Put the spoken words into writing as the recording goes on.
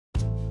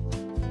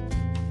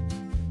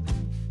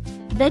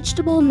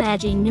Vegetable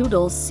Maggi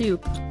noodles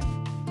soup.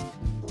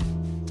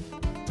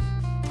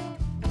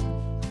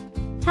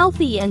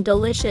 Healthy and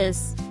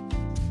delicious.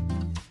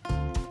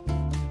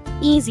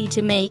 Easy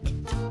to make.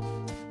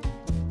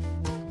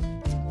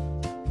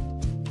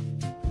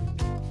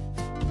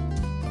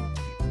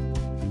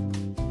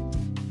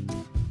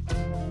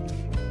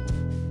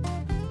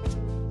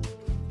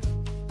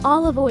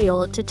 Olive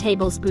oil to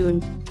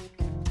tablespoon.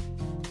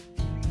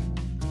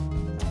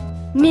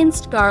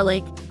 Minced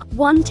garlic,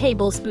 1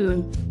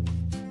 tablespoon.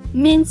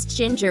 Minced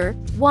ginger,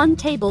 1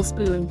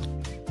 tablespoon.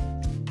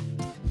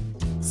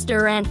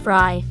 Stir and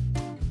fry.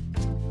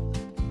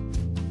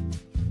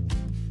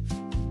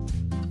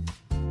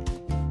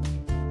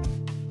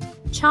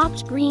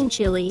 Chopped green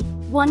chili,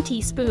 1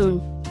 teaspoon.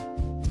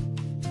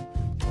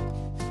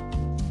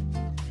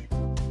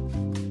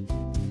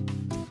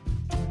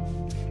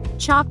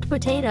 Chopped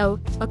potato,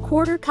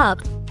 1/4 cup.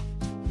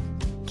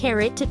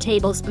 Carrot to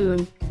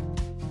tablespoon.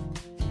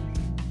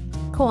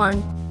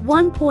 Corn,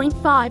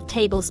 1.5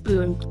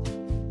 tablespoon.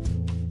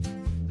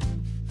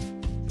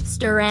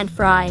 Stir and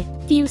fry,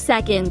 few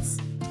seconds.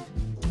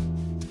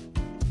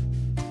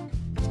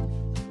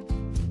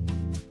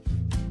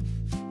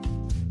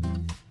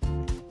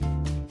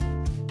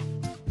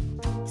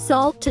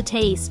 Salt to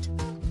taste.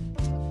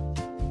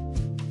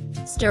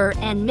 Stir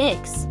and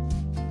mix.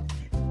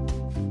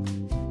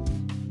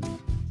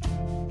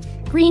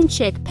 Green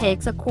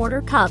chickpeas,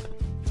 1/4 cup.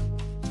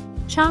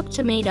 Chopped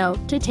tomato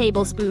to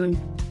tablespoon.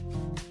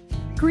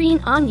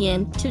 Green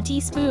onion, 2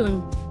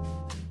 teaspoon.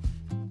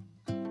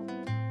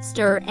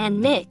 Stir and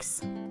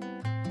mix.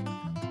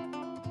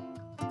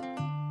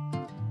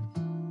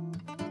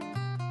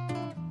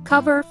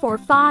 Cover for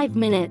 5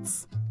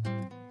 minutes.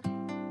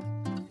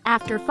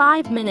 After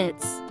 5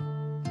 minutes,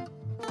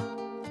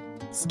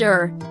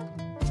 stir.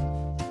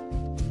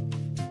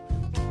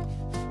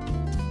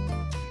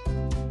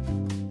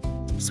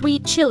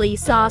 Sweet chili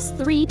sauce,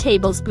 3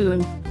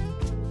 tablespoon.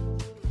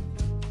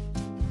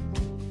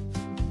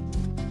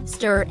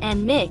 Stir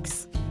and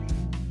mix.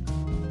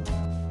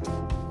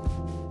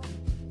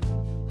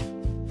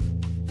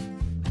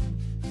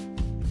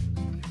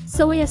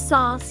 Soy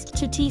sauce,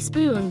 2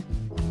 teaspoon.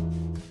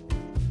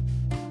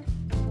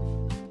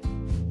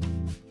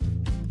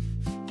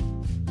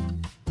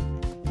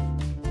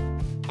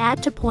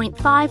 Add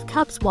 2.5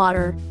 cups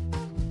water.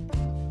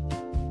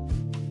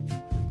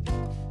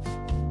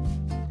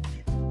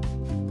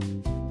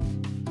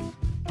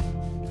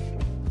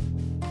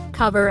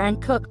 Cover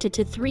and cook 2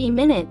 to 3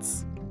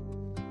 minutes.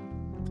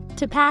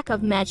 2 pack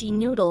of Maggi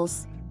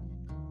noodles.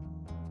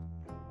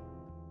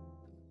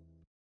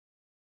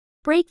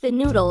 Break the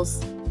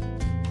noodles.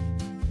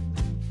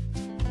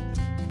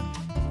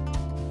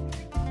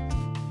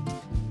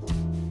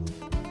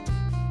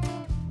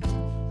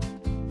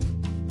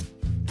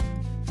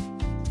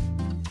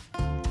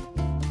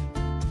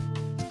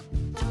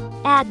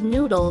 Add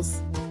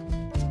noodles.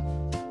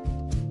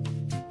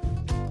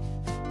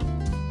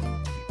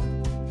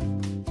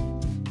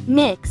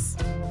 Mix.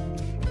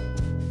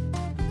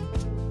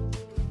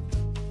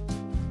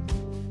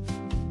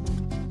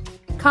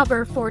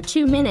 Cover for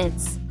 2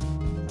 minutes.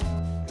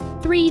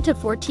 3 to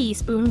 4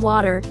 teaspoon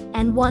water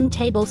and 1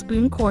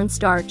 tablespoon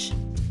cornstarch.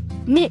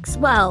 Mix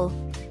well.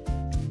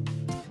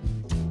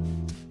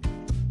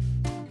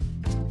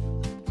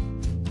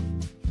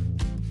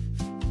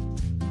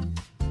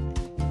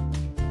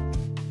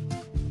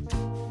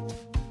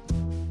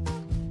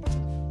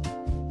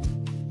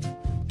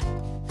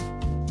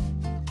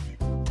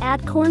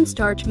 Add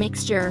cornstarch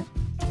mixture.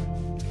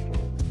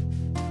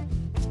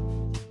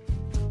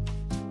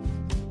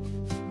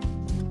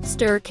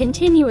 Stir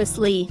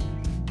continuously.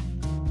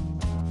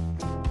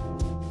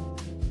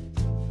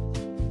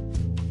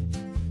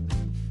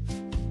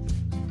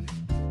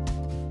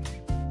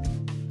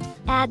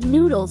 Add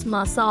noodles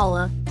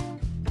masala.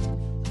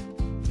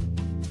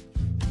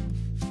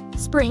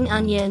 Spring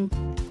onion.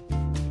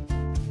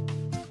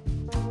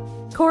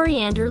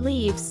 Coriander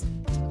leaves.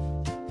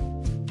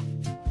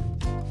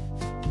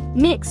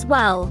 Mix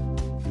well.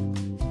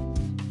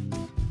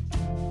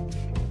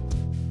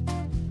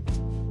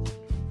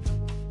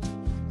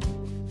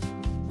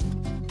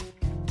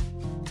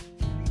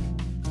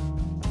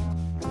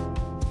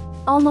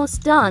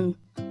 Almost done.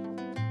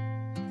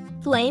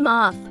 Flame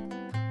off.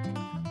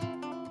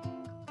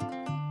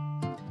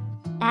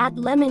 Add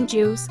lemon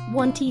juice,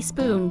 1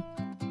 teaspoon.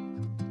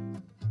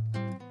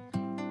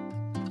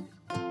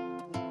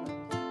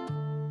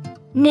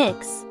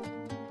 Mix.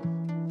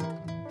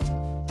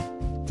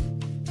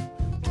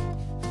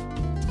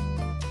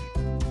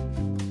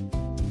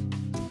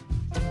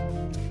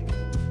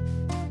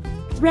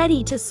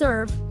 Ready to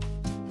serve.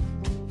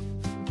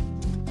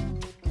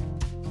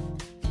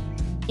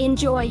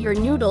 Enjoy your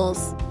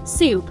noodles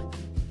soup.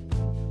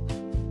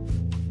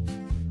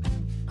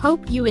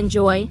 Hope you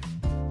enjoy.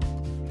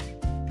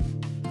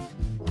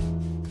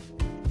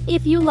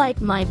 If you like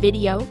my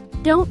video,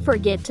 don't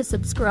forget to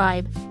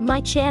subscribe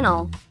my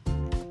channel.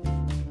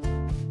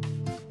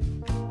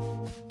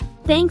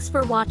 Thanks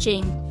for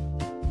watching.